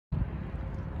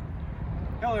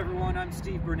Hello everyone, I'm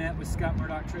Steve Burnett with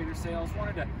Murdock Trailer Sales.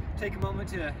 Wanted to take a moment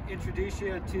to introduce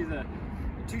you to the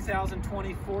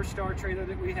 2020 4-star trailer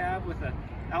that we have with the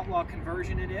Outlaw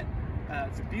Conversion in it.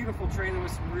 It's a beautiful trailer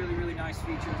with some really nice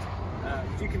features.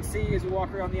 As you can see as we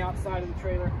walk around the outside of the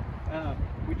trailer,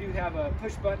 we do have a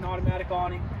push-button automatic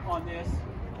awning on this.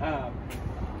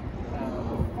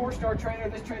 4-star trailer.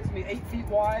 This trailer's going to be 8 feet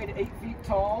wide, 8 feet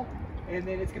tall, and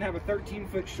then it's going to have a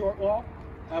 13-foot short wall.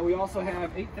 We also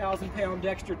have 8,000-pound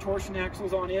Dexter torsion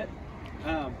axles on it.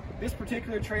 This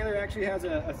particular trailer actually has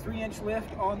a 3-inch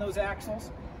lift on those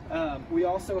axles. We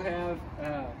also have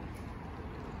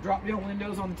drop-down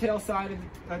windows on the tail side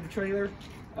of the trailer.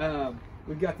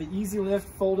 We've got the easy lift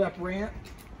fold-up ramp.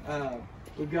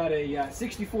 We've got a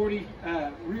 60/40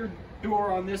 rear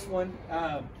door on this one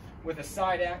with a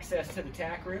side access to the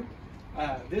tack room.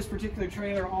 This particular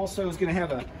trailer also is going to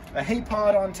have a hay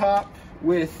pod on top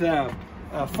with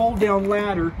a fold-down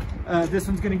ladder. This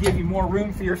one's going to give you more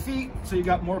room for your feet, so you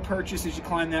got more purchase as you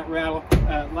climb that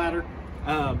ladder,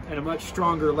 and a much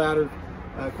stronger ladder.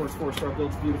 Of course, 4-star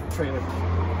builds a beautiful trailer.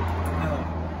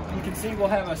 You can see we'll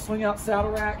have a swing-out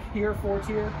saddle rack here,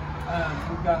 4-tier.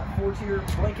 We've got 4-tier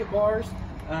blanket bars,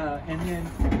 and then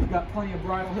we've got plenty of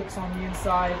bridal hooks on the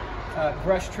inside,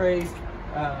 brush trays,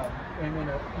 and then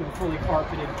a fully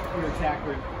carpeted rear tack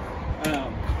room.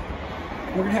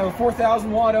 We're going to have a 4,000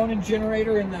 watt Onan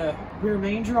generator in the rear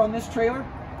manger on this trailer.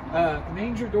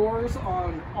 Manger doors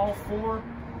on all 4,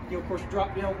 of course,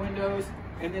 drop down windows.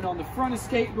 And then on the front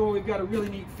escape door, we've got a really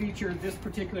neat feature. This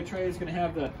particular trailer is going to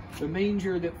have the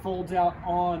manger that folds out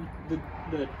on the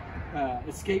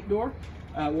escape door.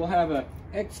 We'll have an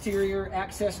exterior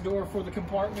access door for the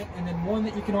compartment, and then one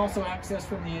that you can also access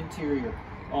from the interior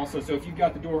also. So if you've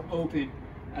got the door open,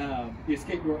 the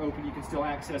escape door open, you can still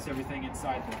access everything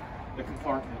inside the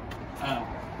compartment.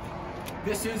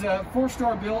 This is a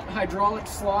 4-star built hydraulic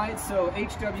slide, so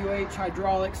HWH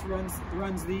Hydraulics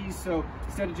runs these. So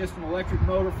instead of just an electric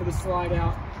motor for the slide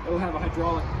out, it'll have a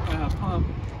hydraulic pump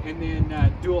and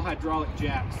then dual hydraulic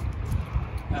jacks.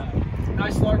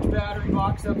 Nice large battery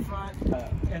box up front,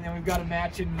 and then we've got a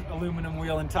matching aluminum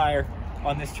wheel and tire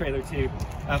on this trailer too.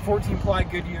 14-ply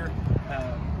Goodyear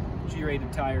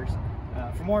G-rated tires.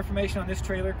 For more information on this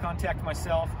trailer, contact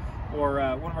myself or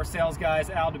one of our sales guys,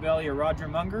 Al DeBelli or Roger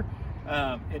Munger,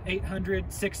 at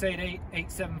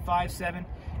 800-688-8757,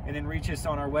 and then reach us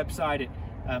on our website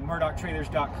at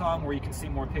murdocktrailers.com, where you can see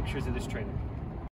more pictures of this trailer.